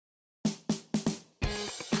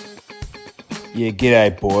Yeah,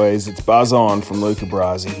 g'day boys, it's Buzz On from Luca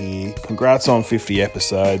Brasi here. Congrats on 50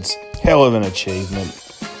 episodes, hell of an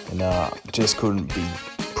achievement, and just couldn't be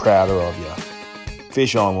prouder of you.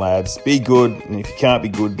 Fish on lads, be good, and if you can't be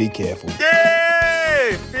good, be careful.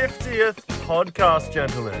 Yay! 50th podcast,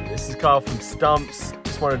 gentlemen. This is Carl from Stumps.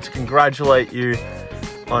 Just wanted to congratulate you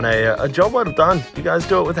on a job well done. You guys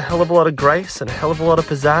do it with a hell of a lot of grace and a hell of a lot of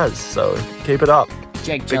pizzazz, so keep it up.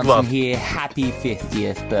 Jake Big Johnson love. here. Happy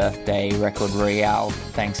 50th birthday, Record Royale.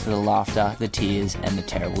 Thanks for the laughter, the tears, and the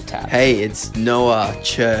terrible tap. Hey, it's Noah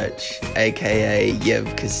Church, aka Yev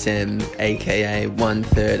Kasem, aka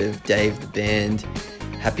 1/3 of Dave the Band.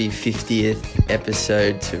 Happy 50th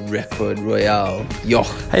episode to Record Royale. Yoch.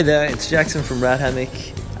 Hey there, it's Jackson from Rat Hammock.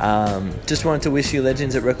 Just wanted to wish you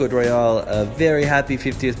legends at Record Royale a very happy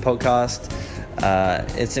 50th podcast.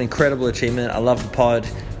 It's an incredible achievement. I love the pod.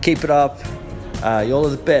 Keep it up. Y'all are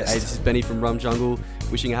the best. Hey, this is Benny from Rum Jungle,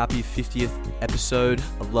 wishing a happy 50th episode.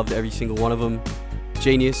 I've loved every single one of them.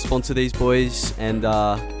 Genius, sponsor these boys, and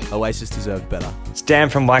Oasis deserved better. It's Dan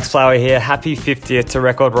from Waxflower here. Happy 50th to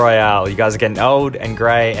Record Royale. You guys are getting old and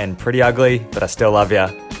grey and pretty ugly, but I still love you.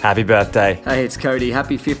 Happy birthday. Hey, it's Cody.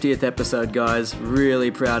 Happy 50th episode, guys. Really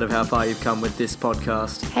proud of how far you've come with this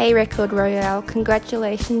podcast. Hey, Record Royale.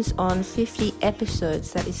 Congratulations on 50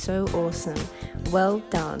 episodes. That is so awesome. Well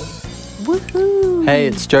done. Woohoo! Hey,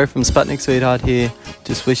 it's Joe from Sputnik Sweetheart here.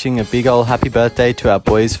 Just wishing a big ol' happy birthday to our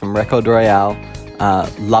boys from Record Royale.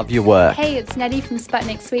 Love your work. Hey, it's Natty from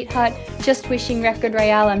Sputnik Sweetheart. Just wishing Record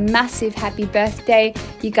Royale a massive happy birthday.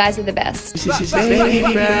 You guys are the best.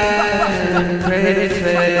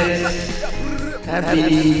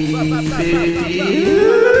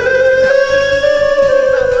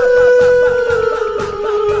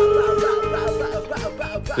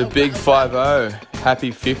 The Big 5-0.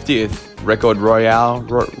 Happy 50th. Record Royale.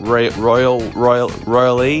 Royally?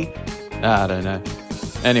 I don't know.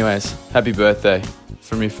 Anyways, happy birthday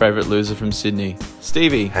from your favourite loser from Sydney,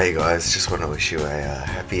 Stevie. Hey guys, just want to wish you a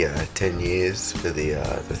happy 10 years for the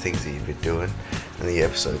things that you've been doing and the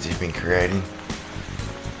episodes you've been creating.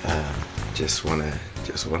 Just wanna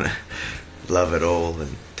love it all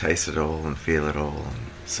and taste it all and feel it all and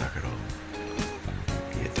suck it all.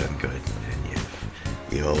 You've done good,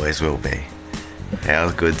 and you always will be.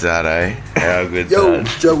 How good's that, eh? How good's Yo,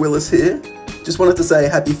 that? Joe Willis here. Just wanted to say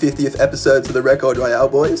happy 50th episode to the Record Royale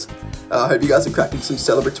boys. I hope you guys are cracking some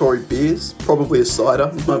celebratory beers, probably a cider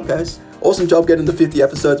in my case. Awesome job getting to 50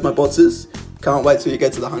 episodes, my botses. Can't wait till you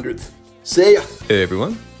get to the 100th. See ya! Hey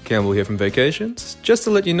everyone, Campbell here from Vacations. Just to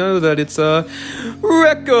let you know that it's a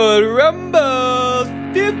Record Rumble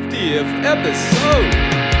 50th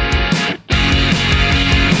episode.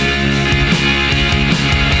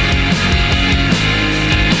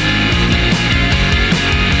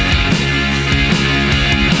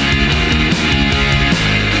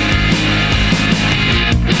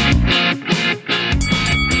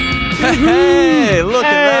 Hey, look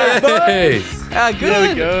at that. Hey! How good. There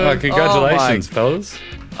we go. Oh, congratulations, fellas.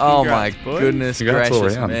 Oh Congrats, my boys. goodness Congrats all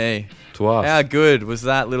gracious around. me. To us. How good was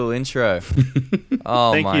that little intro?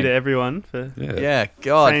 Oh Thank my. you to everyone for Yeah,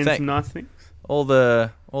 God, saying some nice things. all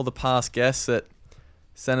the past guests that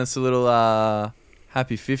sent us a little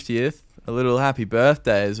happy 50th, a little happy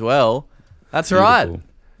birthday as well. That's Beautiful. right.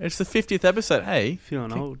 It's the 50th episode. Hey,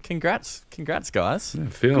 Feeling old. congrats guys. Yeah,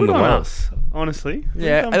 feeling Good the on well. us, honestly.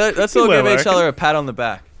 Yeah, I'm let's pretty all give well, I each other reckon. a pat on the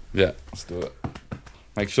back. Yeah, let's do it.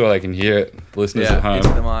 Make sure they can hear it. The listeners at Into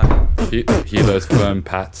the home. mic. Hear those firm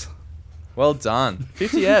pats. Well done.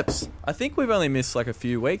 50 eps. I think we've only missed like a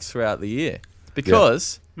few weeks throughout the year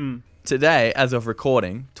because today, as of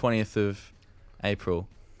recording, 20th of April,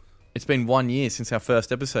 it's been 1 year since our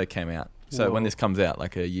first episode came out. So when this comes out,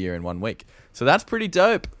 like a year and 1 week. So that's pretty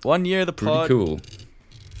dope. 1 year of the pod. Pretty cool.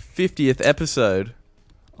 50th episode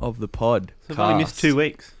of the pod. So I've only missed 2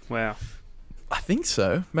 weeks. Wow. I think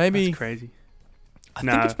so. Maybe. That's crazy. I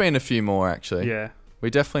think it's been a few more actually. Yeah. We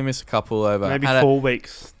definitely missed a couple over. Maybe 4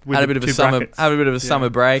 weeks. With Had a bit of a summer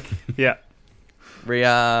break. Yeah.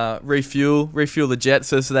 Refuel the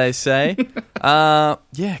jets, as they say.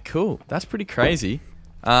 Yeah, cool. That's pretty crazy.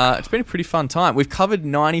 It's been a pretty fun time. We've covered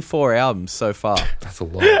 94 albums so far. That's a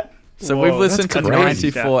lot. So Whoa, we've listened to that's crazy.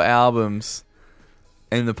 94 albums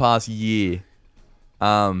in the past year.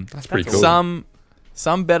 That's pretty cool.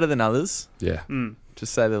 Some better than others. Yeah. To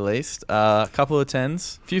say the least. A couple of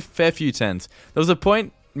 10s. Fair few 10s. There was a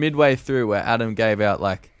point midway through where Adam gave out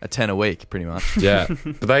like a 10 a week, pretty much. Yeah.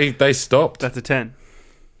 But they stopped. That's a 10.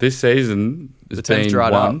 This season has The 10's been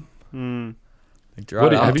dried one. up. They dried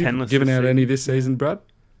What, up. have you 10-less given this out season. any this season, Brad?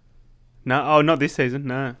 No, not this season.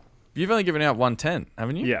 No. You've only given out 110,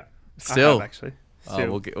 haven't you? Yeah. Still. I have, actually.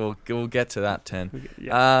 Oh, we'll get to that 10.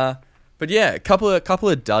 Yeah. But yeah, a couple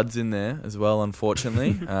of duds in there as well.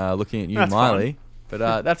 Unfortunately, looking at you, That's Miley.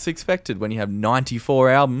 But that's expected when you have 94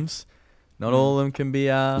 albums. Not all of them can be. You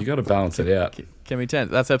got to balance it out. Can be 10.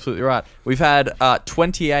 That's absolutely right. We've had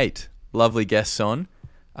 28 lovely guests on,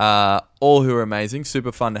 all who are amazing,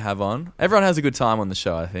 super fun to have on. Everyone has a good time on the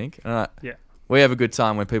show, I think. Yeah. We have a good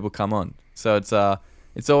time when people come on. So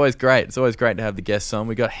it's always great. It's always great to have the guests on.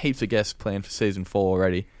 We got heaps of guests planned for season 4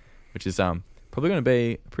 already, which is probably going to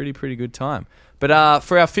be a pretty good time. But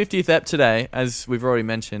for our 50th ep today, as we've already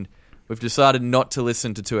mentioned, we've decided not to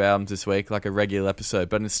listen to 2 albums this week like a regular episode,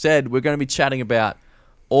 but instead we're going to be chatting about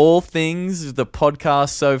all things the podcast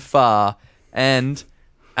so far. And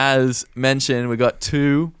as mentioned, we got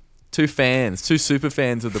two super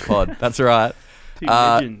fans of the pod. That's right. Two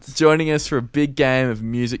legends. Joining us for a big game of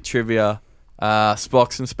music trivia,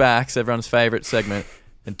 Spocks and Spacks, everyone's favourite segment,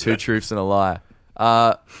 and 2 truths and a lie.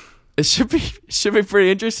 It should be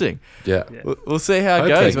pretty interesting. Yeah. We'll see how it Hope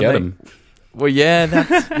goes. they get them. Well,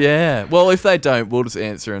 yeah, yeah. Well, if they don't, we'll just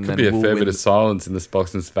answer and Could then be a we'll fair win. bit of silence in the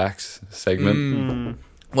Spocks and Spacks segment.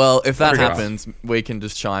 Well, if that Pretty happens, we can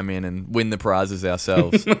just chime in and win the prizes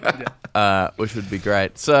ourselves, which would be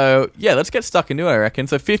great. So, yeah, let's get stuck into it, I reckon.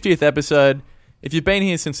 So, 50th episode. If you've been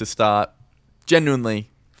here since the start, genuinely,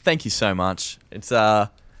 thank you so much. It's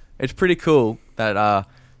pretty cool that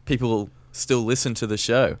people still listen to the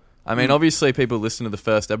show. I mean, obviously, people listen to the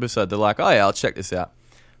first episode. They're like, oh, yeah, I'll check this out.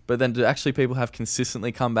 But then do actually people have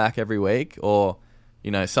consistently come back every week? Or,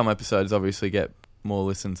 some episodes obviously get more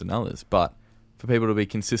listens than others. But for people to be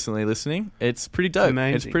consistently listening, it's pretty dope.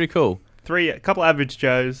 It's pretty cool. A couple average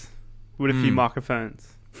Joes with a few microphones.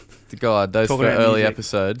 God, those Talking for about music music.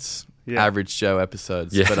 episodes, Yeah. average Joe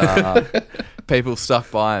episodes. Yeah. But people stuck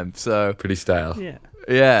by them. So Pretty stale. Yeah.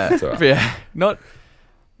 yeah, That's all right. yeah, not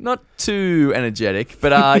too energetic,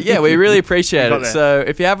 but yeah, we really appreciate Got it. there. So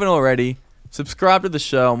if you haven't already, subscribe to the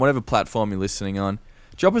show on whatever platform you're listening on.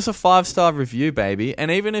 Drop us a 5-star review, baby. And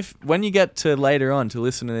even if when you get to later on to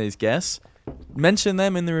listen to these guests, mention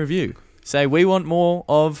them in the review. Say we want more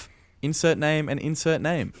of insert name and insert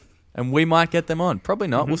name. And we might get them on. Probably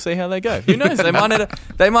not. We'll see how they go. Who knows?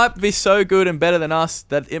 They might be so good and better than us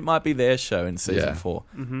that it might be their show in season 4.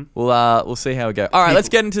 We'll see how we go. All right, let's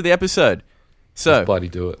get into the episode. So, Let's bloody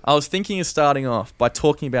do it. I was thinking of starting off by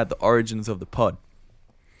talking about the origins of the pod.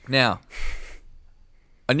 Now,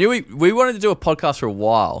 I knew we wanted to do a podcast for a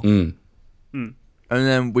while, and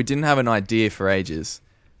then we didn't have an idea for ages.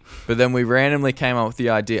 But then we randomly came up with the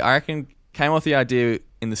idea. I reckon came up with the idea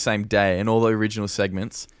in the same day and all the original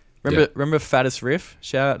segments. Remember Fattest Riff?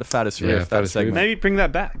 Shout out to Fattest Yeah, Riff. That Fattest segment. Maybe bring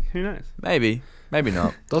that back. Who knows? Maybe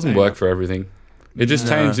not. Doesn't work for everything. It just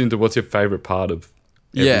changed into what's your favourite part of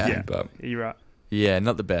everything. Yeah. But You're right. Yeah,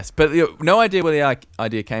 not the best. But no idea where the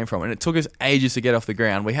idea came from. And it took us ages to get off the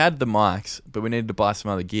ground. We had the mics, but we needed to buy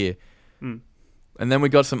some other gear. And then we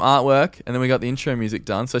got some artwork, and then we got the intro music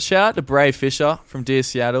done. So shout out to Bray Fisher from Dear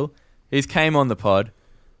Seattle. He's came on the pod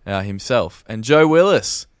himself. And Joe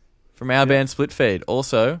Willis from our band Split Feed,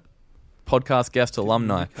 also podcast guest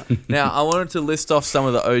alumni. Now, I wanted to list off some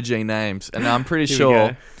of the OG names, and I'm pretty Here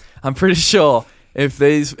we sure if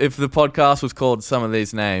the podcast was called some of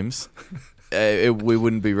these names, we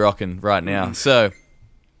wouldn't be rocking right now. So,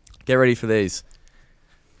 get ready for these.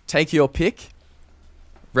 Take your pick.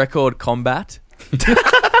 Record Combat.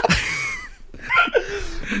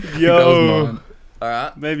 Yo. All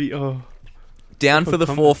right. Maybe, Down for the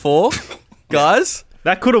 4-4. Guys.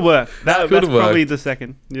 That could have worked. That's could've probably worked. the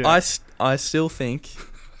second. Yeah. I still think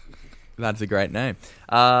that's a great name.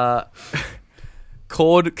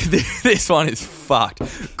 Chord. This one is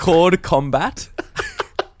fucked. Chord Combat.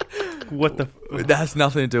 What the... That has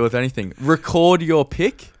nothing to do with anything. Record your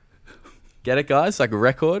pick. Get it, guys? Like a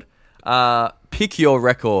record. Pick your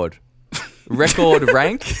record. Record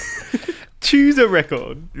rank. Choose a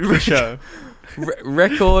record. For show.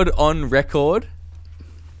 Record on record.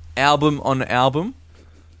 Album on album.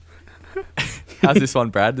 How's this one,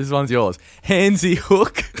 Brad? This one's yours. Handsy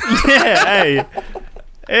Hook. Yeah, hey.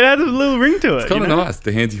 It has a little ring to it. it's kind of nice.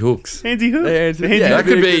 The handsy hooks. Handsy hook.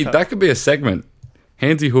 That could be a segment.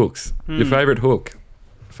 Handsy hooks. Your favourite hook.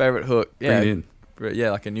 Favorite hook. Bring Yeah. it in.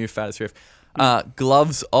 Yeah, like a new Fattest Riff.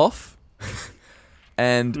 Gloves off.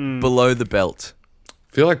 And below the belt. I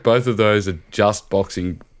feel like both of those are just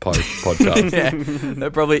boxing podcasts. Yeah, there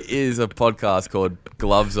probably is a podcast called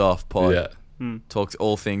Gloves Off Pod. Yeah. Talks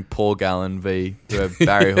all thing Paul Gallen v.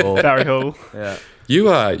 Barry Hall. Barry Hall. Yeah.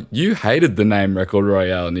 You hated the name Record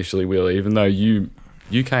Royale initially, Will, even though you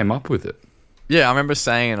came up with it. Yeah, I remember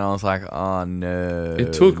saying it and I was like, oh no.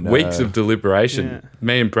 It took no. weeks of deliberation. Yeah.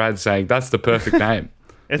 Me and Brad saying, that's the perfect name.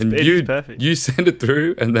 It and is perfect. You sent it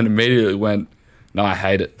through and then immediately went, no, I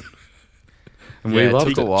hate it. And we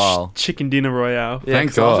loved it took a while. Chicken dinner royale. Yeah,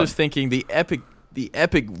 Thank I God. was just thinking the epic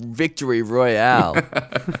victory royale.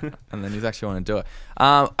 And then he's actually want to do it.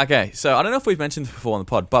 Okay, so I don't know if we've mentioned this before on the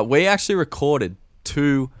pod, but we actually recorded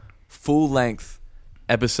 2 full-length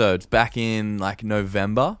episodes back in like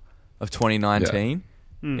November of 2019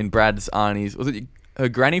 in Brad's Arnie's. Was it her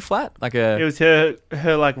granny flat? It was her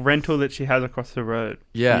like rental that she has across the road.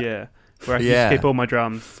 Yeah. Where I used to keep all my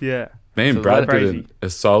drums. Yeah. Me and Brad did a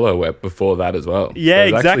solo ep before that as well. Yeah,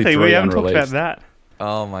 so exactly. We haven't talked about that.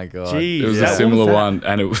 Oh my God. Jeez, it was a similar one,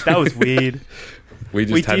 and that was weird.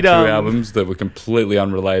 We had 2 albums that were completely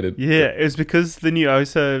unrelated. Yeah, it was because the new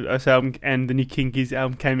Oso album and the new Kinkies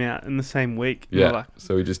album came out in the same week. And we're like,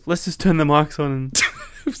 so we just... let's just turn the mics on and...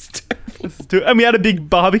 let's do it. And we had a big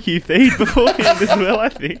barbecue feed beforehand as well, I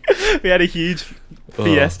think. We had a huge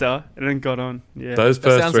fiesta and then got on. Yeah, those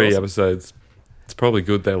first 3 episodes, it's probably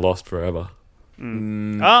good they're lost forever.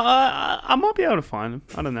 I might be able to find them.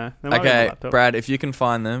 I don't know. They might be on the laptop. Brad, if you can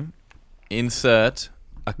find them, insert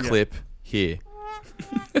a clip here.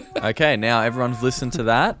 Okay, now everyone's listened to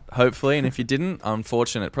that, hopefully, and if you didn't,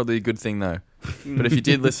 unfortunate. Probably a good thing, though. But if you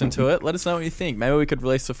did listen to it, let us know what you think. Maybe we could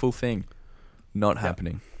release the full thing. Not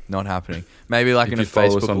happening. Not happening. Maybe like in a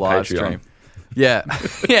Facebook live stream. Yeah.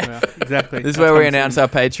 Yeah, exactly. This is where we announce our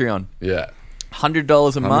Patreon. Yeah.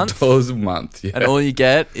 $100 a month. $100 a month, yeah. And all you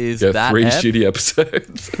get is that 3 shitty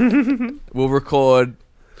episodes. We'll record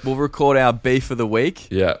our beef of the week.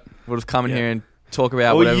 Yeah. We'll just come in here and talk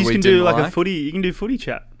about whatever we can do do like a footy. You can do footy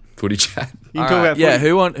chat. Footy chat. You can talk about footy. Yeah,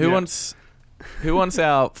 who wants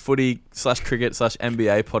our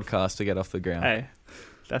footy/cricket/NBA podcast to get off the ground? Hey,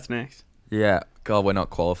 that's next. Yeah. God, we're not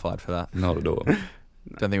qualified for that. Not at all.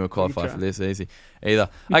 Don't think we're qualified for this easy either.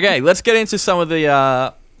 Okay, let's get into some of the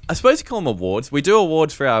I suppose you call them awards. We do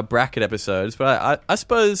awards for our bracket episodes, but I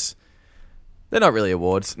suppose they're not really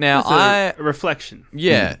awards. Now, a reflection.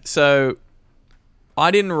 Yeah, so I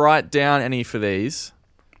didn't write down any for these,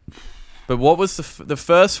 but what was the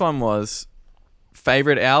first one was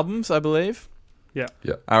favourite albums, I believe? Yeah.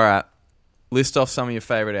 Yeah. All right. List off some of your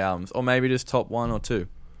favourite albums, or maybe just top 1 or 2.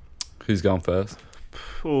 Who's going first?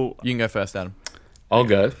 You can go first, Adam. I'll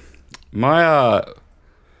go. My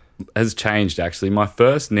has changed, actually. My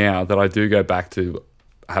first now that I do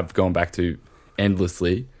have gone back to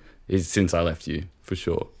endlessly is Since I Left You, for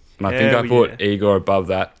sure. And I think I put Igor above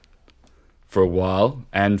that for a while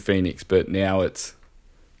and Phoenix, but now it's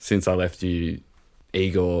Since I Left You,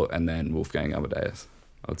 Igor, and then Wolfgang Amadeus,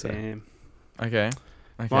 I would say. Damn. Okay.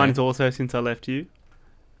 Mine is also Since I Left You.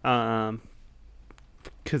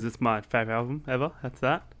 Because it's my favourite album ever. That's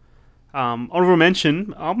that. Honorable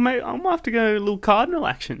mention, I might have to go a little Cardinal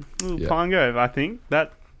action. A little Pine Grove, I think.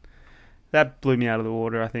 That blew me out of the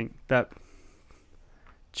water, I think. That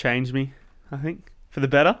changed me, I think, for the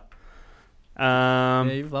better. Yeah,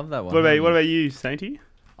 you love that one. What about you, Sainty?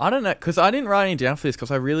 I don't know, because I didn't write any down for this,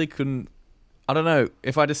 because I really couldn't... I don't know,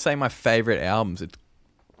 if I just say my favourite albums, it's,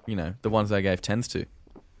 the ones that I gave 10s to.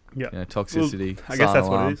 Yeah. Toxicity, I guess that's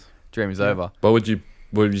what it is. Dream Is Over. What would you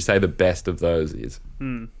say the best of those is?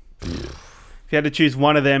 If you had to choose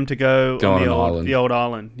one of them to go on the old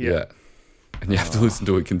island. Yeah. And you have to listen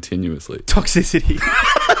to it continuously. Toxicity.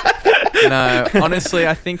 No, honestly,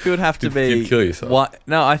 I think it would have to be... You'd kill yourself.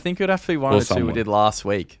 I think it would have to be one Or of the 2 we did last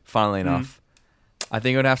week, funnily enough. I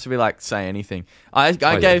think it would have to be like Say Anything. I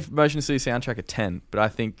gave Motion City Soundtrack a 10, but I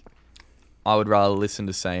think I would rather listen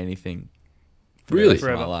to Say Anything for the rest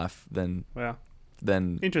of my life than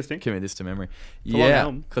interesting. Commit this to memory. It's a long yeah,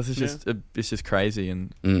 album. because it's just crazy,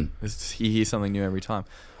 and you hear something new every time.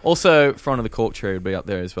 Also, Front of the Cork Tree would be up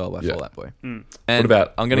there as well by Fall Out Boy. And I'm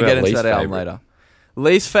going to get into that album later.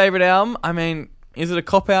 Least favourite album? I mean, is it a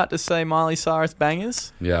cop out to say Miley Cyrus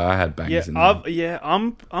bangers? Yeah, I had bangers in there.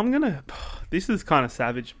 I'm gonna. This is kind of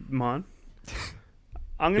savage, mine.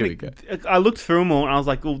 I looked through them all and I was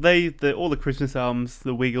like, well, all the Christmas albums,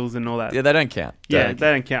 the Wiggles and all that. Yeah, they don't count. They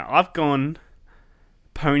don't count. I've gone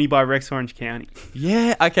Pony by Rex Orange County.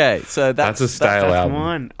 Yeah, okay. So that's a stale album.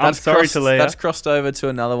 Mine. I'm sorry, Talia. That's crossed over to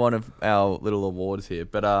another one of our little awards here.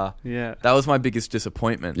 But that was my biggest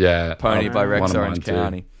disappointment. Yeah. Pony by Rex Orange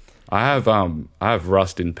County. I have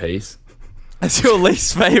Rust in Peace. That's your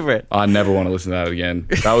least favourite. I never want to listen to that again.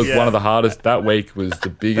 That was one of the hardest. That week was the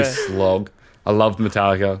biggest slog. I loved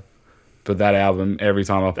Metallica, but that album, every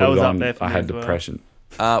time I put it on, I had depression.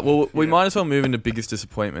 Well, we might as well move into biggest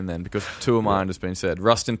disappointment then, because 2 of mine has been said.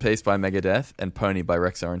 Rust in Peace by Megadeth and Pony by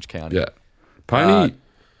Rex Orange County. Yeah. Pony,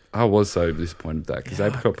 I was so disappointed with that because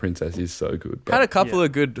Apricot Princess is so good. But Had a couple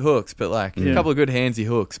of good hooks, but like a couple of good handsy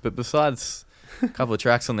hooks. But besides a couple of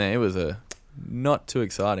tracks on there, it was a not too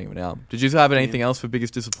exciting of an album. Did you have anything else for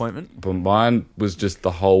biggest disappointment? But mine was just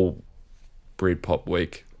the whole Britpop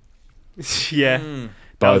week.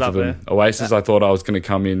 Both of them. Oasis, I thought I was going to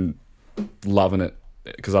come in loving it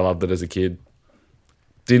because I loved it as a kid.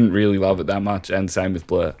 Didn't really love it that much, and same with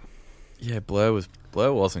Blur. Yeah, Blur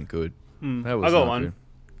wasn't good. That was I got not one. good.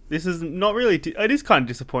 This is not really... it is kind of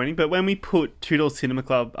disappointing, but when we put Two Door Cinema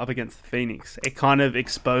Club up against Phoenix, it kind of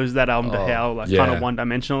exposed that album to how kind of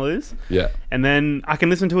one-dimensional it is. Yeah. And then I can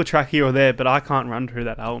listen to a track here or there, but I can't run through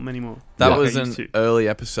that album anymore. That like was I used an to. early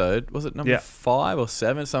episode. Was it number 5 or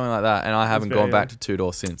 7? Something like that. And I haven't very gone back early. to Two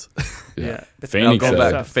Door since. Yeah. Phoenix, I've gone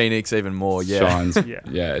back to Phoenix even more. Yeah. Shines.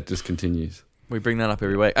 Yeah, it just continues. We bring that up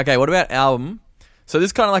every week. Okay, what about album? So this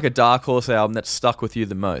is kind of like a dark horse album that stuck with you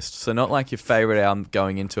the most. So not like your favorite album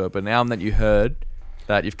going into it, but an album that you heard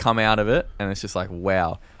that you've come out of it and it's just like,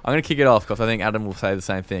 wow. I'm going to kick it off because I think Adam will say the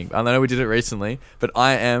same thing. I know we did it recently, but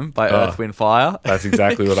I Am by Earth, Wind, Fire. That's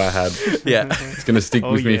exactly what I had. Yeah. It's going to stick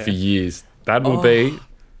with me for years. That will be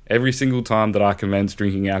every single time that I commence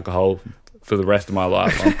drinking alcohol for the rest of my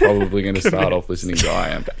life. I'm probably going to start off listening to I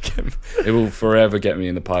Am. It will forever get me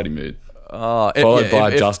in the party mood. Followed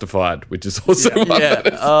by Justified, which is also one that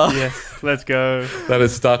is, yes, let's go. That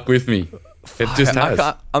has stuck with me. It just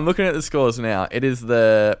has. I'm looking at the scores now. It is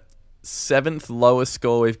the 7th lowest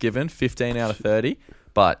score we've given, 15 out of 30,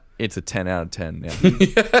 but it's a 10 out of 10 now.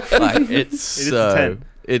 Like, it's a 10.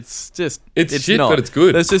 It's just... It's shit, not. but it's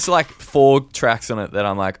good. There's just like 4 tracks on it that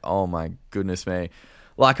I'm like, oh my goodness me.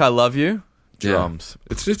 Like I Love You, drums.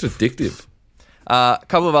 Yeah. It's just addictive. A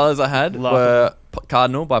couple of others I had were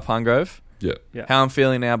Cardinal by Pungrove. Yeah. How I'm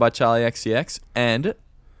Feeling Now by Charlie XCX and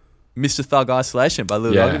Mr. Thug Isolation by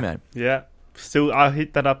Lil Ugly Man. Yeah. Still, I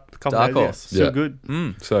hit that up a couple Dark of days. horse. Still good.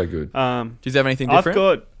 So good. Do you have anything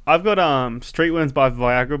different? I've got Streetworms by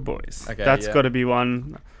Viagra Boys. Okay, That's got to be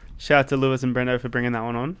one. Shout out to Lewis and Brendo for bringing that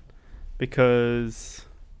one on, because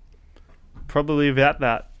probably without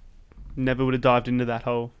that, never would have dived into that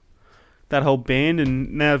whole band,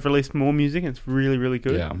 and now they've released more music and it's really, really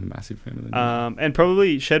good. Yeah, I'm a massive fan of them. And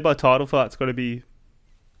probably Shed by Tidal Fight's got to be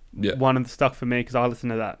one of the stuck for me, because I listen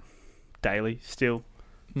to that daily still.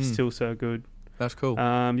 Still so good. That's cool.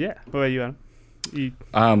 Yeah. What about you,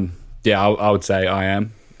 Adam? I would say I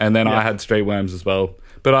Am. And then I had Streetworms as well.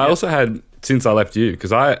 But I also had Since I Left You,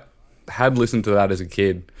 because I had listened to that as a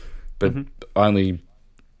kid, but only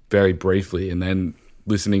very briefly, and then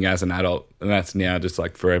listening as an adult, and that's now just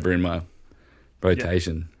like forever in my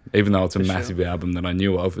rotation. Even though it's a massive album that I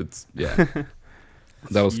knew of, it's that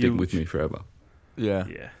will stick with me forever. Yeah.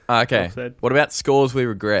 Okay. Well, what about scores we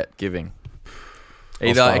regret giving?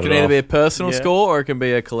 It can either be a personal score or it can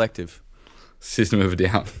be a collective. System of a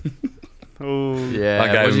Down. Oh yeah,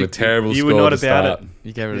 I gave him a terrible you score. were not to about start. it.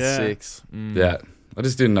 You gave it a 6. Yeah, I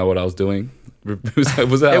just didn't know what I was doing. Was that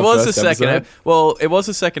it our was first the second. episode? It was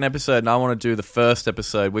the second episode, and I want to do the first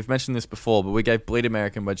episode. We've mentioned this before, but we gave Bleed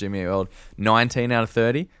American by Jimmy Eat World 19 out of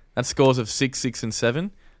 30. That's scores of 6, 6, and 7.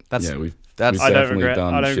 We've I definitely don't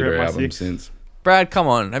done regret shitter my albums 6. since. Brad, come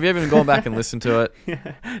on. Have you ever gone back and listened to it?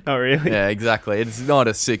 Not really. Yeah, exactly. It's not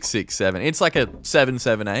a 6, 6, 7. It's like a 7,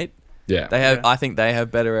 7, 8. Yeah. They have. I think they have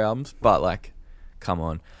better albums, but like, come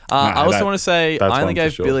on. I also want to say I only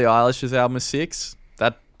gave Billie Eilish's album a 6.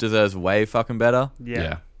 That deserves way fucking better.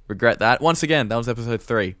 Yeah. Regret that. Once again, that was episode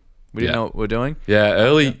 3. We didn't know what we were doing. Yeah,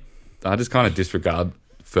 early. I just kind of disregard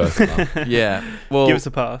first stuff. Yeah. Well, give us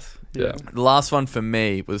a pass. Yeah. The last one for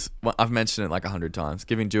me was, I've mentioned it like 100 times,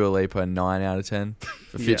 giving Dua Lipa a 9 out of 10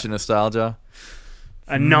 for Future Nostalgia.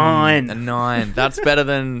 A 9. A 9. That's better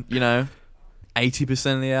than,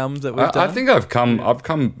 80% of the albums that we've done. I think I've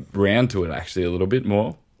come round to it actually a little bit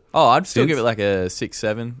more. Oh, I'd still give it like a 6,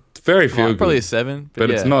 7. It's very feel good. Probably a 7. But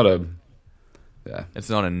it's not a... Yeah. It's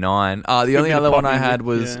not a 9. The only other one I had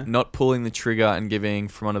was not pulling the trigger and giving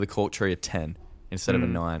From Under the Cork Tree a 10 instead of a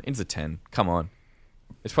 9. It's a 10. Come on.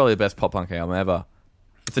 It's probably the best pop punk album ever.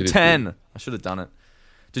 It's a 10. I should have done it.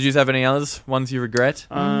 Did you have any others? Ones you regret?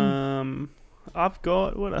 I've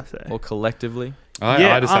got... What did I say? Or collectively?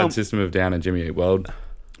 I just had System of a Down and Jimmy Eat World.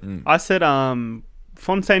 I said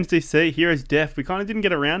Fontaine's DC, Heroes Death. We kind of didn't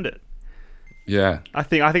get around it. Yeah. I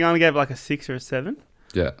think I only gave it like a 6 or a 7.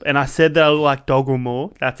 Yeah. And I said that I like Doggerel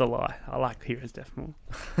more. That's a lie. I like Heroes Death more.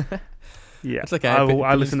 Yeah. It's okay.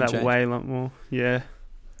 I listen to that way a lot more. Yeah.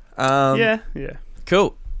 Yeah.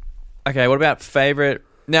 Cool. Okay, what about favourite...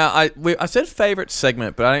 Now, I said favourite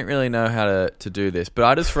segment, but I didn't really know how to do this. But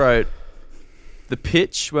I just wrote the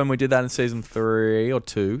pitch when we did that in season 3 or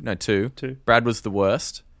 2. No, 2. 2. Brad was the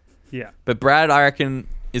worst. Yeah. But Brad, I reckon,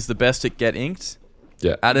 is the best at Get Inked.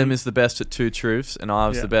 Yeah. Adam is the best at Two Truths, and I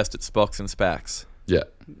was Yeah. the best at Spocks and Spacs. Yeah.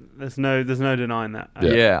 There's no denying that.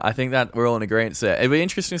 Yeah. I think that we're all in agreement there. It'll be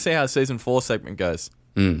interesting to see how season 4 segment goes.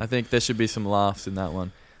 I think there should be some laughs in that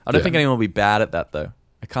one. I don't think anyone will be bad at that though.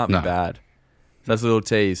 It can't be bad. So that's a little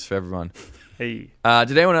tease for everyone. Hey.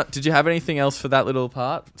 Did you have anything else for that little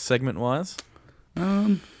part, segment wise?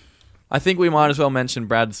 I think we might as well mention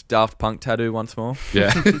Brad's Daft Punk tattoo once more.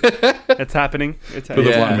 Yeah. It's happening. It's For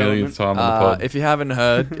the 1 millionth time on the pod. If you haven't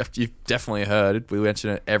heard, you've definitely heard. We mention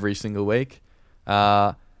it every single week.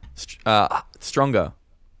 Stronger.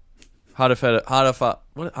 Harder,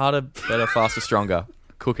 better, faster, stronger.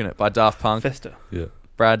 Cooking It by Daft Punk. Fester. Yeah.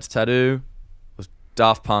 Brad's tattoo was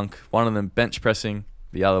Daft Punk. One of them bench pressing,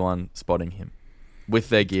 the other one spotting him with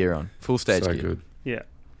their gear on, full stage gear. Good. Yeah.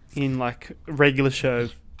 In like regular show,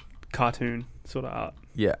 cartoon sort of art.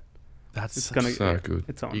 Yeah, that's so good.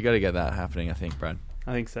 It's on. You got to get that happening, I think, Brad.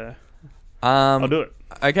 I think so. I'll do it.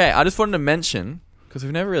 Okay, I just wanted to mention, because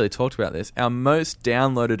we've never really talked about this, our most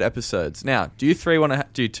downloaded episodes. Now, do you two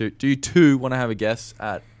want to have a guess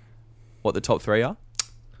at what the top 3 are?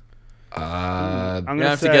 I'm you going don't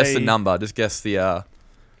have to guess the number. Just guess the.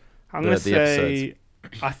 I'm going to say.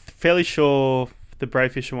 I'm fairly sure the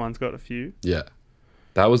Brayfisher one's got a few. Yeah,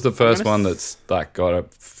 that was the first one that's like got a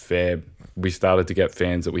fair. We started to get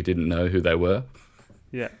fans that we didn't know who they were.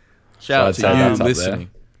 Yeah. Shout out to you listening.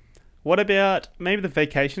 What about maybe the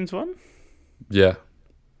Vacations one? Yeah,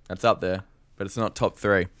 that's up there, but it's not top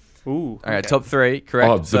 3. Ooh. All right, top 3, correct.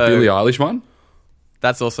 Oh, the Billie Eilish one.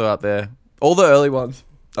 That's also up there. All the early ones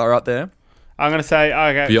are up there. I'm going to say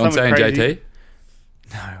Beyonce and JT.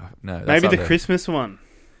 No. That's maybe up the there. Christmas one.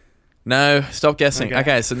 No, stop guessing. Okay.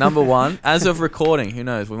 Okay, so number 1, as of recording, who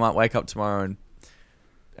knows? We might wake up tomorrow and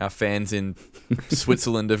our fans in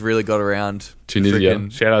Switzerland have really got around. Tunisia.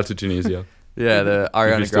 Shout out to Tunisia. Yeah, the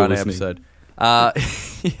Ariana Grande episode.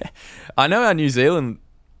 Yeah. I know our New Zealand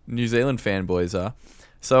fanboys are.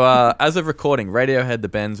 So as of recording, Radiohead, The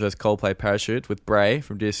Bends vs Coldplay Parachute with Bray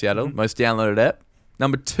from Dear Seattle, most downloaded ep.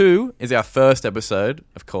 Number 2 is our first episode,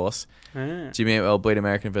 of course. Jimmy Eat Well, Bleed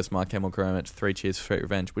American vs My Chemical Romance, 3 Cheers for Fate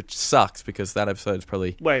Revenge, which sucks because that episode is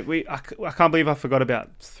probably... Wait, I can't believe I forgot about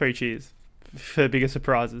 3 Cheers for Bigger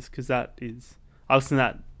Surprises, because that is... I listened to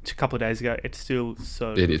that a couple of days ago. It's still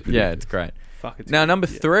so... It is. Yeah, it's great. Fuck, it's now, good. number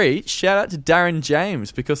 3, shout out to Darren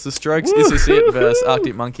James, because The Strokes Is This It versus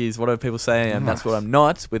Arctic Monkeys, What Are People Saying, and That's What I'm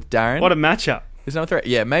Not, with Darren. What a matchup. Is number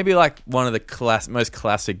 3? Yeah, maybe like one of the most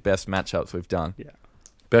classic best matchups we've done. Yeah.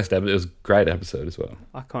 Best episode. It was a great episode as well.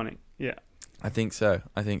 Iconic. Yeah. I think so.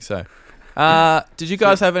 Did you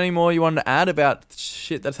guys have any more you wanted to add about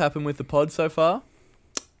shit that's happened with the pod so far?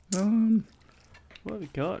 What have we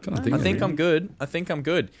got? I think I'm good.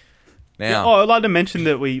 Now, Yeah, I'd like to mention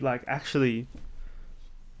that we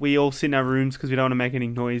all sit in our rooms because we don't want to make any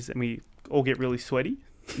noise, and we all get really sweaty.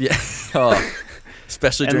 Yeah.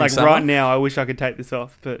 Especially and during like summer. right now, I wish I could take this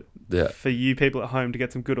off, but Yeah. for you people at home to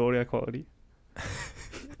get some good audio quality,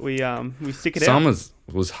 we stick it out. Summers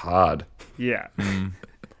was hard. Yeah.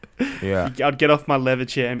 Yeah. I'd get off my leather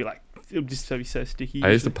chair and be like, it would just be so sticky. I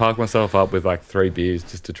used to park myself up with like 3 beers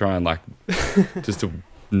just to try and just to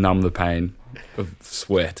numb the pain of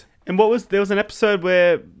sweat. And there was an episode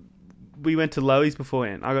where we went to Loey's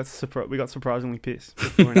beforehand. We got surprisingly pissed.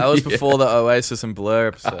 That was before the Oasis and Blur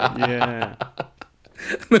episode. Yeah.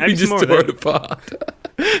 We just tore it apart.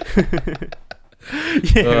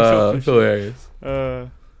 Yeah, hilarious.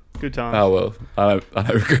 Good times. Oh well, I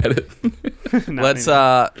don't regret it. No, Let's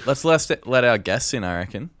let our guests in, I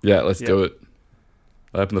reckon. Yeah, let's do it.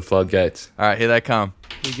 Open the floodgates. All right, here they come.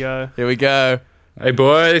 Here we go. Hey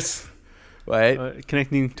boys. Wait.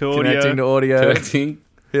 Connecting to audio. Connecting.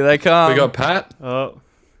 Here they come. We got Pat. Oh.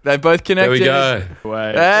 They both connected. There we go.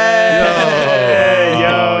 Wait. Hey!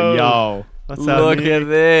 Yo. What's up, Look Nick? at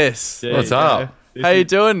this. What's up? How you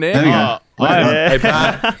doing, Nick? There we go. Hey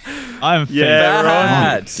Pat. I'm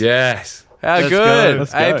Pat. Yes. How Let's good? go.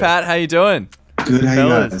 Let's Hey go. Pat, how you doing? Good, how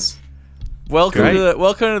you guys? Welcome Great.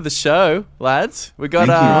 to the show, lads. We got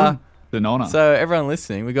Thank you. It's an honour. So everyone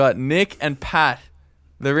listening, we got Nick and Pat.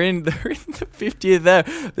 They're in the 50th there.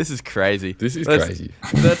 This is crazy. Crazy.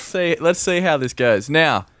 Let's see how this goes.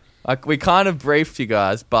 Now, we kind of briefed you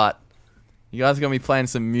guys, but you guys are going to be playing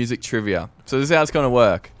some music trivia. So this is how it's going to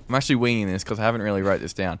work. I'm actually winging this because I haven't really wrote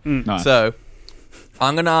this down. Nice. So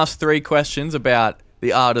I'm going to ask 3 questions about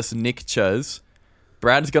the artist Nick chose.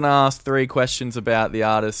 Brad's going to ask 3 questions about the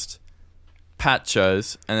artist Pat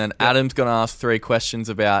chose. And then Adam's going to ask 3 questions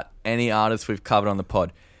about any artist we've covered on the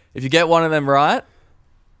pod. If you get one of them right,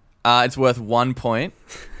 it's worth 1 point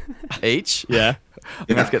each. Yeah. I'm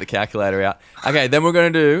going to have to get the calculator out. Okay, then we're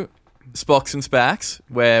going to do Spocks and Spacks,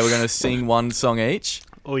 where we're going to sing one song each.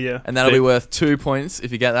 Oh, yeah. And that'll be worth 2 points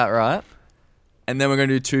if you get that right. And then we're going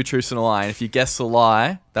to do 2 truths and a lie. And if you guess the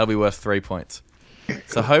lie, that'll be worth 3 points.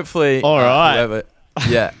 So hopefully... All right.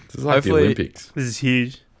 Yeah. This is like the Olympics. This is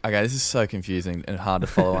huge. Okay, this is so confusing and hard to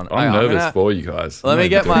follow on. I'm nervous for you guys. Let me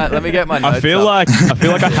get my notes I feel up.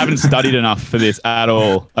 like I haven't studied enough for this at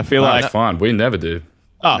all. I feel like it's fine. We never do.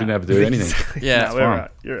 We never do anything. Yeah, No, we're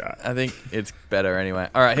right. You're right. I think it's better anyway.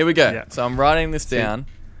 All right, here we go. Yeah. So I'm writing this down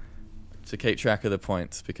to keep track of the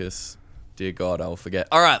points because, dear God, I will forget.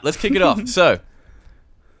 All right, let's kick it off. So,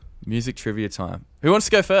 music trivia time. Who wants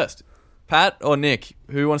to go first? Pat or Nick?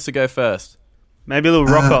 Who wants to go first? Maybe a little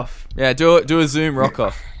rock off. Yeah, do a Zoom rock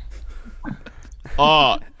off.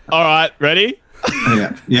 all right, ready?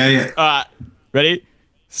 Yeah. All right, ready?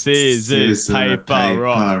 Scissors, paper,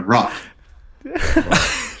 rock.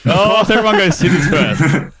 Oh, everyone goes scissors first.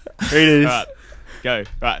 Here it is. All right, go.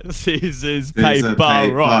 Right, scissors,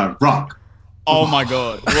 paper, rock. Oh my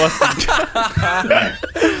God.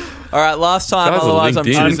 All right, last time, otherwise I'm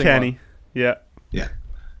choosing uncanny. one. Yeah.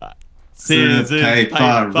 Scissors,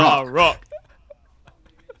 paper, rock.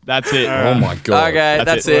 That's it. Oh my God. Okay,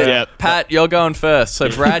 that's it. Yep. Pat, you're going first. So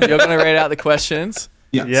Brad, you're going to read out the questions.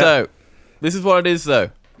 Yeah. So this is what it is, though.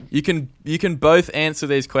 You can both answer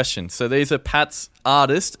these questions. So these are Pat's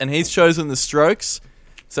artist, and he's chosen the strokes.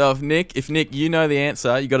 So if Nick, you know the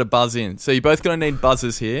answer, you got to buzz in. So you're both going to need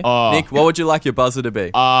buzzers here. Nick, what would you like your buzzer to be?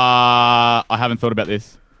 I haven't thought about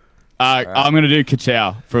this. right. I'm going to do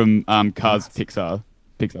Ka-Chow from Cars Pixar.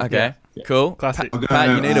 Okay, cool. Classic. Pat,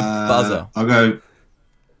 you need a buzzer. I'll go.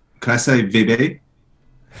 Can I say VB?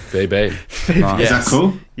 VB. Nice. Is that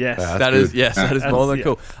cool? Yes. That is more than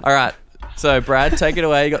cool. All right. So Brad, take it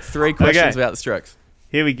away. You got 3 questions about the strokes.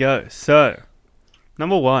 Here we go. So,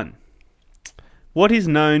 number 1. What is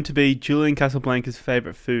known to be Julian Casablanca's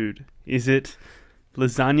favourite food? Is it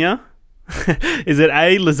lasagna? Is it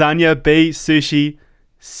A, lasagna, B, sushi,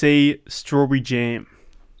 C, strawberry jam?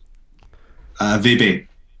 VB.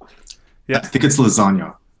 Yeah. I think it's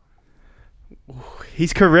lasagna.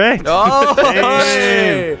 He's correct. Oh,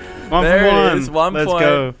 Damn. One there for one. it is. 1 Let's point.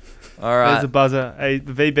 go. All right. There's a buzzer.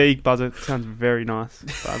 The VB buzzer sounds very nice,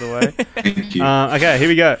 by the way. Thank you. Okay, here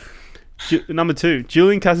we go. Number 2.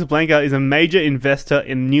 Julian Casablanca is a major investor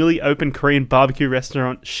in newly opened Korean barbecue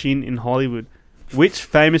restaurant Shin in Hollywood. Which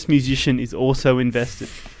famous musician is also invested?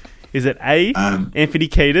 Is it A, Anthony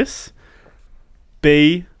Kiedis,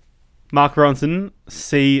 B, Mark Ronson,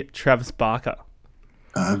 C, Travis Barker?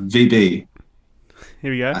 VB.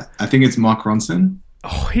 Here we go. I think it's Mark Ronson.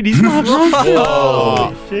 Oh, it is Mark Ronson.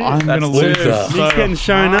 Oh, shit. I'm going to lose. He's getting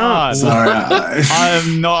shown up. Sorry.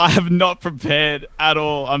 I have not prepared at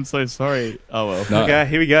all. I'm so sorry. Oh, well. No. Okay,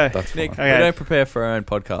 here we go. Nick, Okay. we don't prepare for our own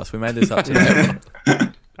podcast. We made this up today.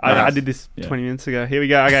 I did this 20 minutes ago. Here we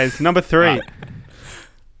go. Okay, it's number 3. Right.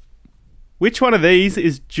 Which one of these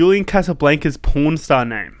is Julian Casablanca's porn star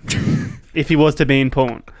name? If he was to be in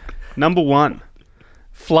porn. Number 1,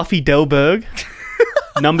 Fluffy Delberg.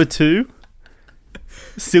 Number 2,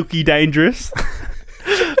 Silky Dangerous.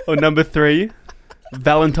 Or number 3,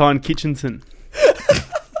 Valentine Kitchenson.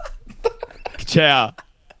 Chow.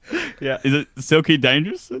 Yeah. Is it Silky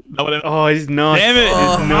Dangerous? Oh, he's not. Damn it.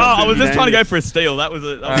 I was just trying to go dangerous. for a steal. That was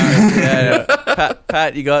it. Yeah.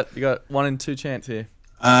 Pat, you got 1 in 2 chance here.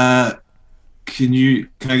 Can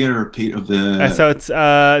I get a repeat of the... So it's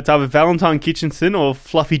either Valentine Kitchenson or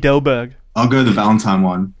Fluffy Delberg. I'll go the Valentine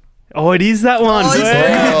one. Oh, it is that one.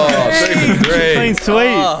 Clean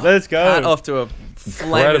sweet. Oh, Let's go. Pat off to a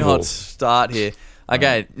flaming hot start here.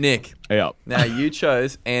 Okay, Nick. Yep. Now, you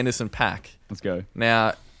chose Anderson .Paak. Let's go.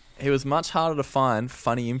 Now, he was much harder to find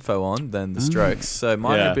funny info on than the strokes. So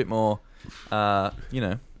mine are a bit more,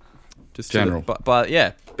 just general. But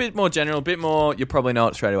yeah, a bit more general, a bit more, you probably know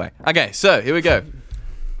it straight away. Okay, so here we go.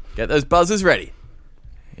 Get those buzzers ready.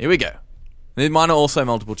 Here we go. Mine are also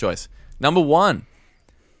multiple choice. Number 1.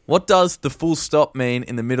 What does the full stop mean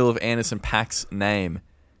in the middle of Anderson .Paak's name?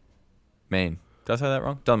 Did I say that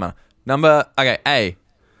wrong? Doesn't matter. A.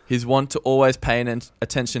 His want to always pay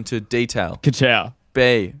attention to detail. Ka-Chow.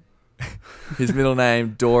 B. His middle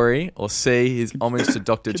name, Dory. Or C. His homage to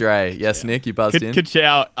Dr. Dre. Yes, Nick, you buzzed in.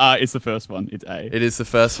 Ka-Chow is the first one. It's A. It is the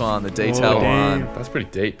first one, the detail one. That's pretty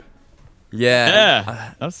deep. Yeah.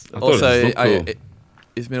 Yeah. Also, cool.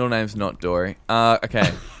 his middle name's not Dory.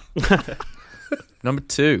 Okay. Number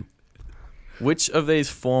 2. Which of these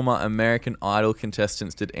former American Idol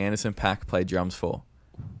contestants did Anderson .Paak play drums for?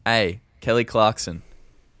 A. Kelly Clarkson.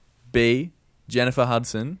 B. Jennifer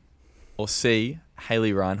Hudson. Or C.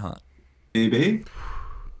 Haley Reinhart. VB?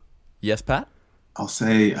 Yes, Pat? I'll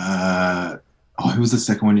say, who was the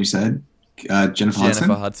second one you said? Jennifer Hudson?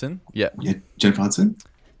 Jennifer Hudson. Yep. Yeah, Jennifer Hudson?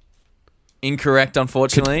 Incorrect,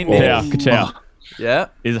 unfortunately. Ka-chow. Yeah.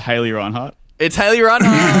 Is it Haley Reinhart? It's Haley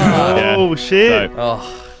Reinhart. Oh, shit.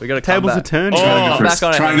 Oh, we got to Tables are turning. Back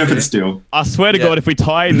on Try and go for the steal. I swear to God, if we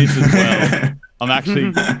tie in this as well, I'm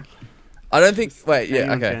actually... I don't think... Wait,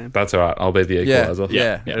 yeah, okay. That's all right. I'll be the equalizer.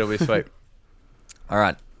 Yeah, it'll be sweet. All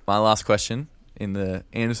right, my last question in the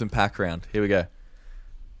Anderson Paak round. Here we go.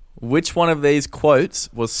 Which one of these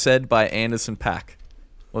quotes was said by Anderson Paak?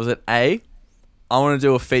 Was it A, I want to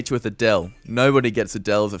do a feature with Adele. Nobody gets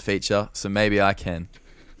Adele as a feature, so maybe I can.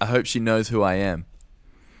 I hope she knows who I am.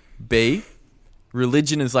 B,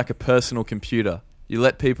 religion is like a personal computer. You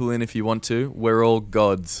let people in if you want to. We're all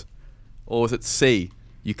gods. Or was it C,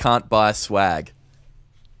 you can't buy swag?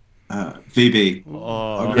 VB.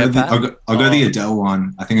 I'll go the Adele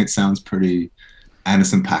one. I think it sounds pretty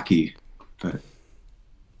Anderson Packy, but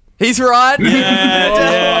he's right.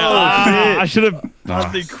 I should have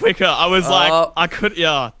done it quicker. I was like, I could.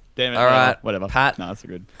 Yeah, damn it. All right, whatever. Pat, no, that's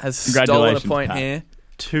good. Has stolen a point Pat. here.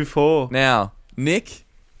 2-4. Now, Nick,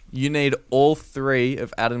 you need all three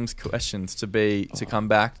of Adam's questions to come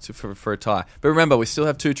back for a tie. But remember, we still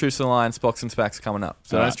have 2 Truths to the Line, Spox and Spacs coming up.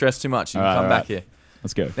 So don't stress too much. You can come back here.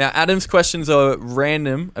 Let's go. Now, Adam's questions are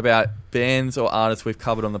random about bands or artists we've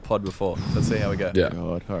covered on the pod before. Let's see how we go. Yeah.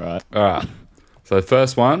 God, all right. All right. So the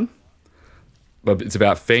first one, it's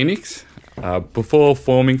about Phoenix. Before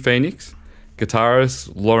forming Phoenix,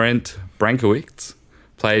 guitarist Laurent Brankowitz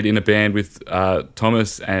played in a band with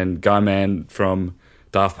Thomas and Guy Mann from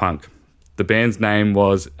Daft Punk. The band's name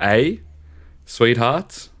was A,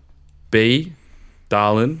 Sweethearts, B,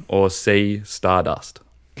 Darlin', or C, Stardust.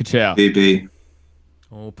 Ka-chow. VB.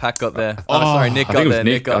 Oh, Pat got there. Sorry, Nick got there.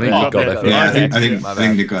 Nick got there. I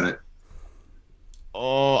think Nick got it.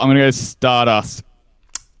 Oh, I'm going to go Stardust.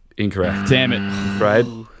 Incorrect. Damn it. Afraid.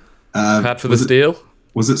 Pat for the steal.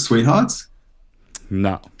 Was it Sweethearts?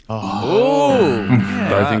 No. Oh.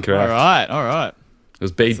 Both incorrect. All right. It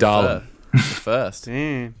was B, Darlin'. The first.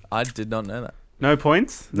 Damn. I did not know that. No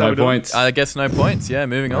points? No points. I guess no points. Yeah,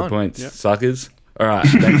 moving on. No points. Yep. Suckers. All right,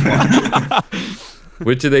 next one.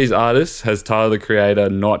 Which of these artists has Tyler, the Creator,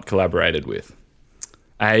 not collaborated with?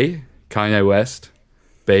 A, Kanye West.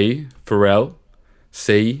 B, Pharrell.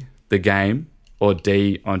 C, The Game. Or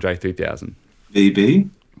D, Andre 3000? VB.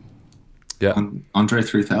 Yeah. Andre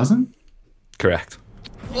 3000? Correct.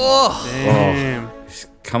 Oh. Damn. He's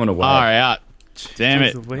coming away. All right. Damn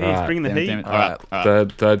it. He's bringing the heat. Damn it. All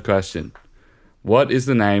right. Third question. What is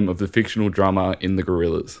the name of the fictional drummer in the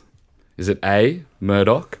Gorillaz? Is it A,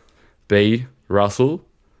 Murdoch, B, Russell,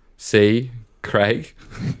 C, Craig,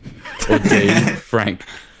 or D, Frank?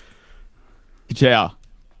 Ka-chow.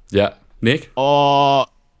 Yeah. Nick? Oh,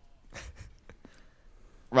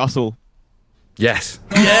 Russell. Yes.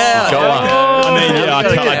 Yeah. Go on. I mean, I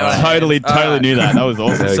totally knew that. That was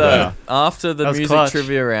awesome. So, after the That was music clutch.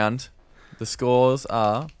 trivia round, the scores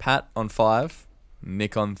are Pat on 5,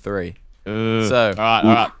 Nick on 3. So, all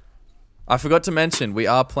right. I forgot to mention, we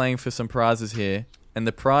are playing for some prizes here. And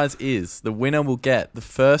the prize is, the winner will get the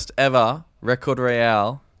first ever Record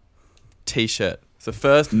Royale t-shirt. So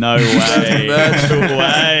first... No way.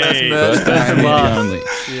 First merch. Only.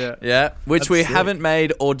 Yeah, which we haven't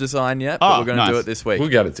made or designed yet, but we're going to do it this week. We'll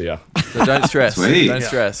get it to you. So don't stress. Sweet. Don't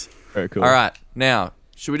stress. Very cool. All right, now,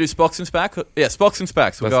 should we do Spox and Spacs? Yeah, Spox and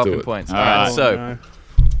Spacs. We'll Let's go do up in it. points. All All right,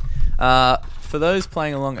 right. so for those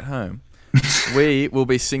playing along at home, we will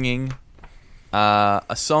be singing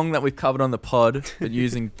a song that we've covered on the pod, but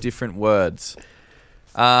using different words.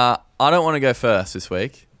 I don't want to go first this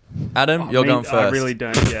week. Adam, you're going first. I really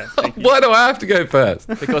don't, yeah. Thank you. Why do I have to go first?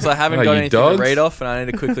 Because I haven't Oh, got you anything dogs? to read off and I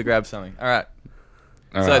need to quickly grab something. All right.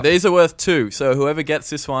 All So right. these are worth 2. So whoever gets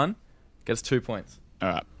this one gets 2 points. All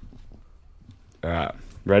right. All right.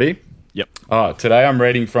 Ready? Yep. Oh, today I'm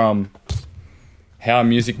reading from How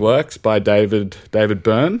Music Works by David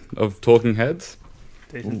Byrne of Talking Heads.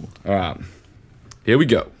 Decent. All right. Here we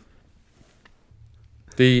go.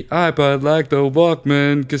 The iPod, like the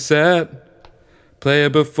Walkman cassette player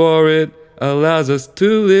before it, allows us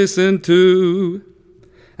to listen to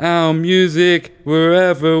our music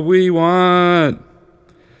wherever we want.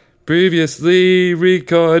 Previously,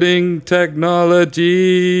 recording technology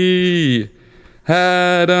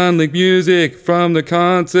had unlinked music from the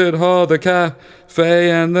concert hall, the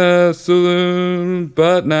cafe, and the saloon.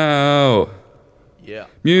 But now,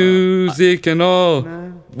 music can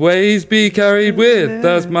always be carried with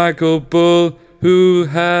us. Michael Bull, who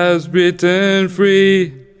has written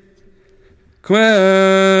frequently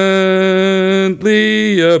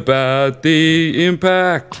about the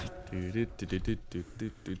impact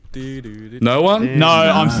No one? No,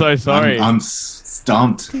 I'm so sorry. I'm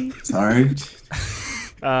stumped. Sorry.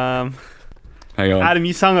 Hang on. Adam,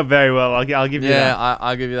 you sung it very well. I'll give you that. Yeah,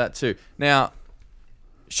 I'll give you that too. Now,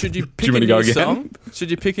 should you pick you a want to go new again? song? Should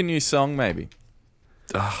you pick a new song, maybe?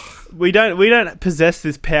 We don't possess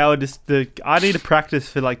this power. I need to practice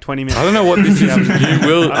for like 20 minutes. I don't know what this is. You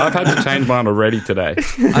will. I've had to change mine already today.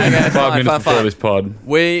 Okay, 5 minutes before this pod.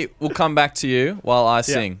 We will come back to you while I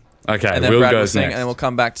sing. Okay, and then Will Brad will goes sing, next. and then we'll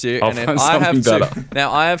come back to you. I'll and find I have something two, better.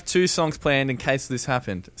 now I have 2 songs planned in case this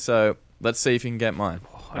happened. So let's see if you can get mine.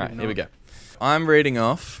 All right, here we go. I'm reading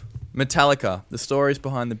off Metallica: The Stories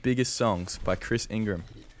Behind the Biggest Songs by Chris Ingram.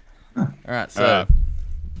 All right, so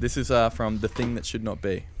this is from The Thing That Should Not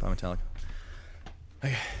Be by Metallica.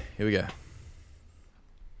 Okay, here we go.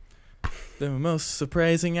 The most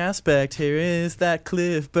surprising aspect here is that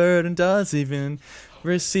Cliff Burton does even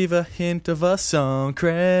receive a hint of a song.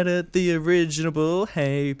 Credit the original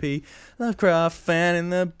Happy Lovecraft fan in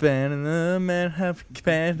the band, and the man have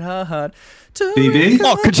panned hard to BB?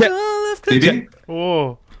 Oh, BB?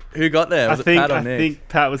 Oh, who got there? Was it Pat or I Nick? think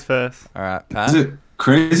Pat was first. All right, Pat. Is it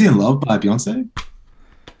Crazy in Love by Beyonce?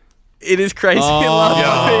 It is Crazy in Love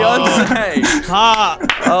by Beyonce.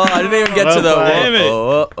 Oh, I didn't even get to the Damn it.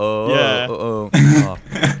 Oh.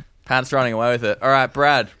 Pat's running away with it. All right,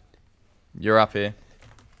 Brad, you're up here.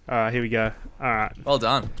 All right, here we go. All right. Well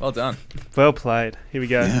done. Well done. Well played. Here we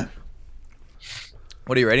go. Yeah.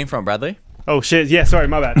 What are you reading from, Bradley? Oh shit! Yeah, sorry,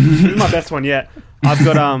 my bad. This is my best one yet. I've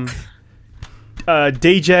got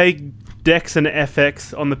DJ Dex and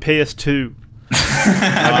FX on the PS2.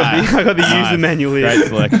 I got the user manual here. Great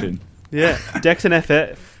selection. Yeah, Dex and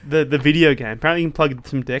FX, the video game. Apparently, you can plug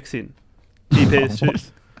some decks in. PS2.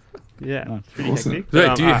 Yeah, pretty Awesome. hectic.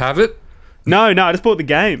 Wait, do you have it? No, I just bought the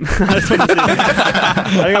game. I think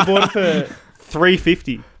I bought it for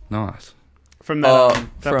 $3.50 Nice. from that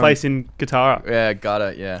place in Guitarra. Yeah, got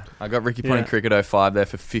it. Yeah, I got Ricky Point Yeah. and Cricket 05 there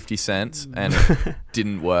for 50 cents, and it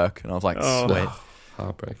didn't work. And I was like, Oh. sweet.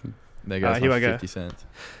 Heartbreaking. There goes here my I go. 50 cents.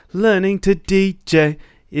 Learning to DJ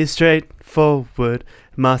is straightforward.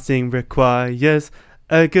 Mastering requires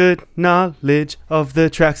a good knowledge of the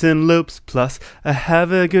tracks and loops, plus I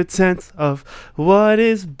have a good sense of what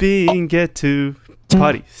is being get to.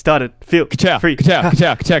 Party started. Feel free.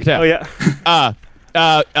 Ka-chow. Oh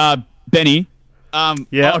yeah. Benny.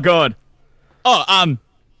 Yeah. Oh god. Oh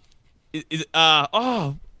is it,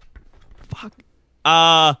 oh fuck.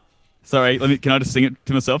 Sorry. Can I just sing it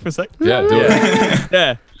to myself for a sec? Yeah, do it.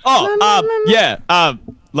 Yeah. Oh yeah.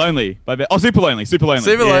 Lonely by Super Lonely. Super Lonely.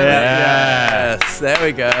 Yeah. Yes. There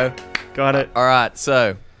we go. Got it. All right.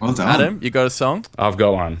 So, Well done. Adam, you got a song? I've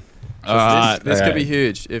got one. This could okay. be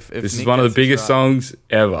huge. If This is Nick one of the gets this biggest right. songs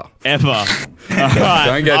ever. Alright.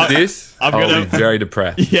 Don't get this. I'm I'll gonna be very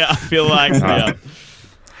depressed. Yeah, I feel like yeah.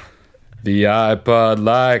 The iPod,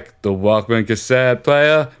 like the Walkman cassette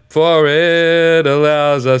player, for it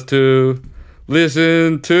allows us to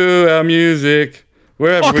listen to our music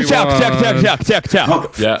wherever we want.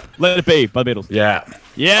 Ka-chow. Yeah, Let It Be by the Beatles. yeah.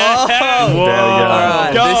 Yeah. Oh, There we go. all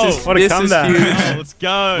right. Go. This is, What a this is comeback. huge. Oh, let's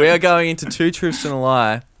go. We are going into 2 truths and a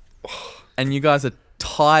lie, and you guys are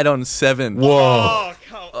tied on 7. Whoa. Oh,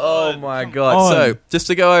 come Oh on. my god! on. So just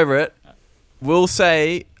to go over it, we'll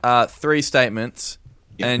say 3 statements,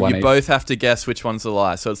 and One you each. both have to guess which one's a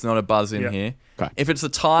lie. So it's not a buzz in Yeah. here. Okay. If it's a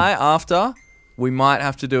tie after, we might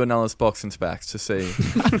have to do another box and specs to see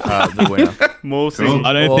the winner. More Cool. singing.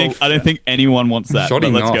 I don't think anyone wants that.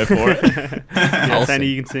 Shoddy But let's not. go for it. Yeah, I'll Sandy,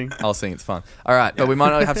 sing. you can sing. I'll sing. It's fun. All right, but we might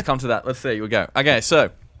not have to come to that. Let's see. Here we go. Okay,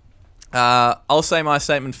 so I'll say my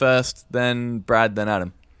statement first, then Brad, then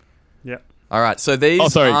Adam. Yeah. All right. So these Oh,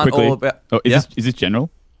 sorry, aren't quickly. all about Is this general?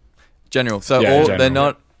 general. So Yeah, they're general.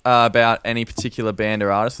 not about any particular band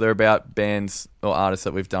or artist. They're about bands or artists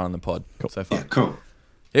that we've done on the pod so far. Yeah, cool.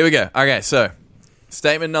 Here we go. Okay, so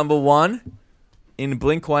statement number 1. In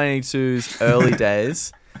Blink-182's early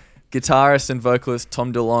days, guitarist and vocalist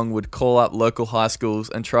Tom DeLonge would call up local high schools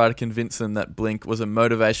and try to convince them that Blink was a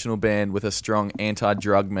motivational band with a strong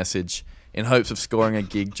anti-drug message in hopes of scoring a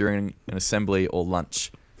gig during an assembly or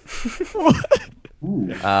lunch.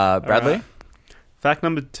 Bradley? Alright. Fact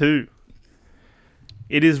number 2.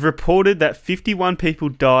 It is reported that 51 people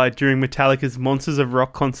died during Metallica's Monsters of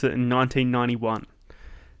Rock concert in 1991.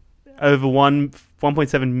 Over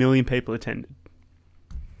 1.7 million people attended.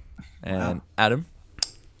 And Adam?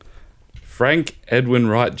 Frank Edwin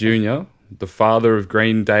Wright Jr., the father of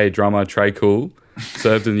Green Day drummer Trey Cool,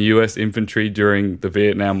 served in the U.S. infantry during the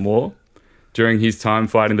Vietnam War. During his time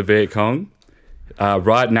fighting the Viet Cong,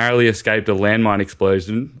 Wright narrowly escaped a landmine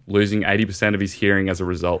explosion, losing 80% of his hearing as a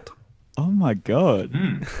result. Oh my god!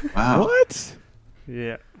 Wow. What?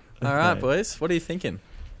 Yeah. All right, boys. What are you thinking?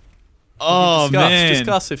 Oh man!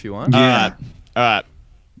 Discuss if you want. All right,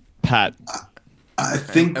 Pat. I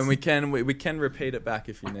think, and we can repeat it back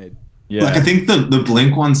if you need. Yeah. Like I think the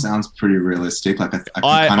Blink one sounds pretty realistic. Like I can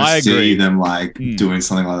kind of see agree. them like doing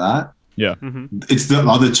something like that. Yeah. It's the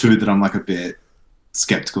other two that I'm like a bit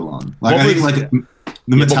skeptical on. Like What I think was- like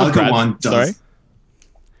the Metallica one does. Sorry?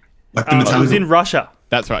 Like the It was Metallica, in Russia.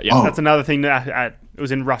 That's right. Yeah. That's another thing that it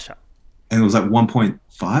was in Russia. and it was like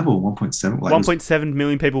 1.5 or 1.7. Like, 1.7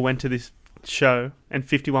 million people went to this show, and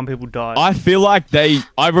 51 people died. I feel like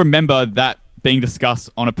I remember that being discussed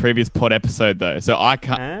on a previous pod episode though, so I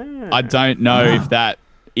can't. I don't know if that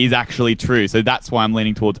is actually true. So that's why I'm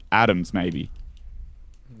leaning towards Adams. Maybe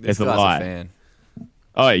This it's a guy's lie. a fan.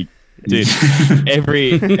 Oh, dude,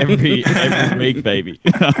 every week, baby.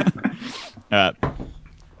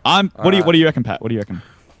 What do you reckon, Pat? What do you reckon?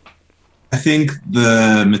 I think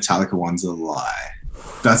the Metallica one's a lie.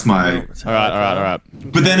 That's my. All right.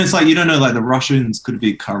 But then it's like you don't know. Like the Russians could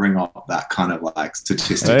be covering up that kind of like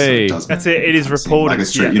statistics. So Hey. it doesn't That's it. It is seem reported. Like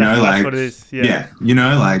it's true. Yeah, you know, that's like what it is. Yeah. you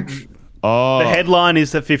know, like The headline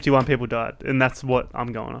is that 51 people died, and that's what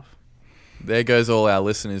I'm going off. There goes all our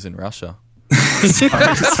listeners in Russia.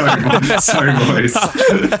 sorry, boys.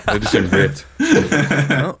 They're just getting ripped.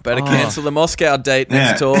 Well, better cancel the Moscow date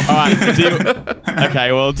next tour. All right.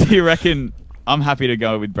 Okay. Well, do you reckon? I'm happy to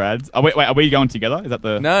go with Brad's. Oh, wait. Are we going together? Is that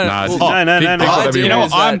the No. You know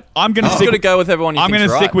what? I'm going to Stick to go with everyone. I'm going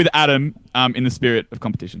to stick with Adam. In the spirit of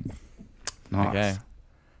competition. Okay.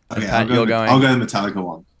 Okay, Pat, you're going. I'll go the Metallica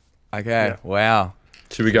one. Okay. Yeah. Wow.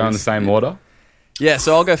 Should we go in the same order? Yeah,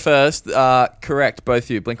 so I'll go first. Correct, both of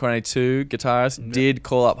you. Blink-182 guitarist did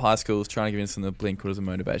call up high schools trying to convince them that Blink was a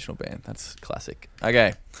motivational band. That's classic.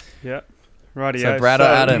 Okay. Yeah. Rightio. So Brad or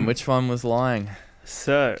Adam, which one was lying?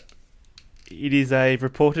 So, it is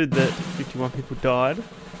reported that 51 people died.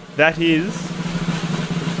 That is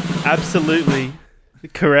absolutely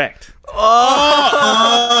correct. So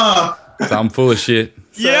I'm full of shit.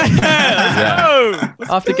 Yeah.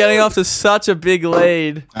 After getting off to such a big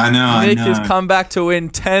lead, I know. Nick has come back to win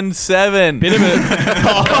 10-7. Bit of it.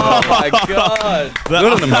 Oh my god.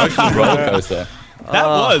 What an emotional roller coaster. That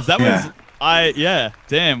was.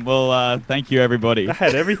 Damn. Well, thank you, everybody. I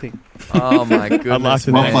had everything. Oh my goodness. I'd like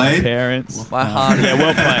to Well thank played. my parents. My heart is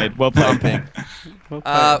Well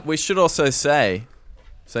played. We should also say,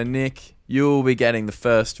 so Nick, you will be getting the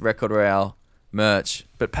first Record Royale merch,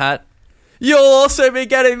 but Pat, you'll also be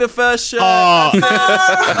getting the first shirt.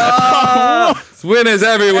 It's winners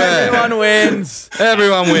everywhere. Everyone wins.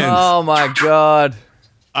 Everyone wins. Oh my god.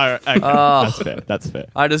 Okay. That's fair.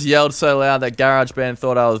 I just yelled so loud that GarageBand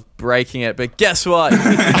thought I was breaking it, but guess what?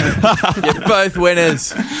 You're both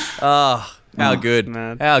winners. Oh, how good.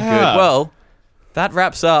 man. How good. Well, that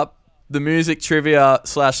wraps up the music trivia /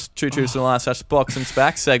 True Truths and Lies / Box and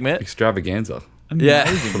Spack segment. Extravaganza. Yeah.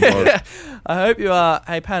 I hope you are.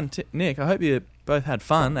 Hey, Pan, Nick, I hope you both had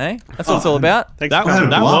fun, eh? That's what it's all about. Thanks That for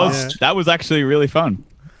that was actually really fun.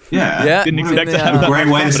 Yeah. Yeah. Didn't expect to A have that. great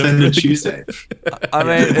way to spend the Tuesday. I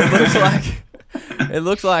mean, it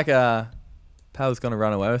looks like Pat was going to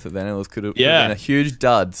run away with it then. It could have been a huge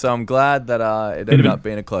dud. So I'm glad that it ended up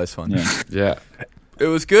being a close one. Yeah. It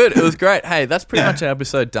was good. It was great. Hey, that's pretty much an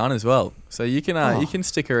episode done as well. So you can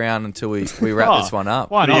stick around until we wrap this one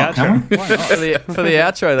up. Why not? For the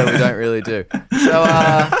outro that we don't really do. So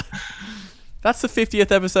that's the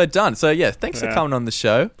 50th episode done. So yeah, thanks for coming on the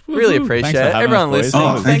show. Really appreciate Thanks for it. having Everyone us, boys.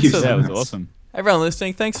 listening. Thank you thanks so for That was awesome. everyone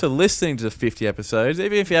listening. Thanks for listening to the 50 episodes.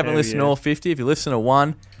 Even if you haven't listened to all 50, if you listen to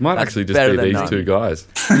one, Might that's actually just better be than these none. two guys.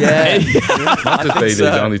 Yeah. Might just be these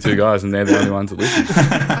only two guys, and they're the only ones that listen.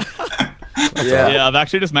 Yeah, I've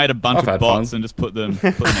actually just made a bunch I've of had bots fun. and just put them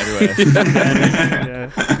everywhere.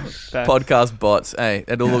 Podcast bots. Hey,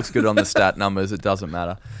 it all looks good on the stat numbers. It doesn't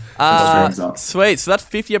matter. Sweet. So that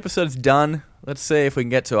 50 episodes done. Let's see if we can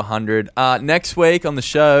get to 100. Next week on the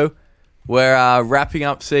show, we're wrapping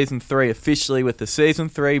up season 3 officially with the season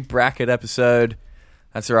 3 bracket episode.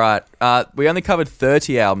 That's right. We only covered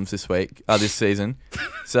 30 albums this season.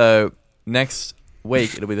 So next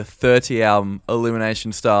week it'll be the 30 album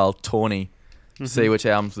elimination style tourney. See which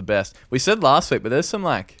album's the best. We said last week, but there's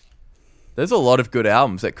a lot of good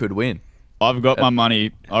albums that could win. I've got my money.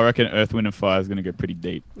 I reckon Earth, Wind and Fire is going to go pretty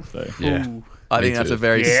deep. So Yeah. I think that's a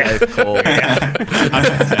very safe call. I've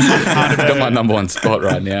got my number one spot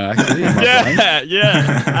right now, actually.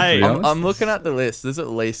 Yeah. Hey, I'm looking at the list. There's at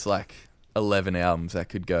least like 11 albums that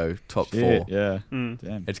could go top 4. Yeah.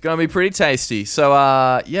 Damn. It's going to be pretty tasty. So,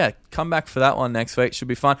 come back for that one next week. Should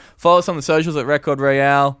be fun. Follow us on the socials at Record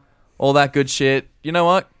Royale. All that good shit. You know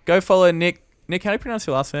what? Go follow Nick. Nick, how do you pronounce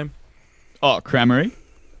your last name? Oh, Cramery.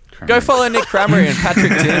 Go follow Nick Cramery and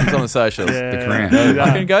Patrick Timms on the socials. Yeah. The Cram.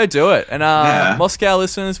 I can go do it. And Moscow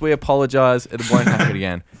listeners, we apologise. It won't happen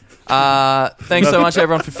again. Thanks so much,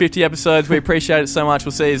 everyone, for 50 episodes. We appreciate it so much.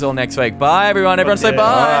 We'll see you all next week. Bye, everyone. Everyone say bye.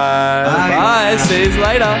 Bye. Bye. See you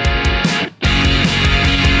later.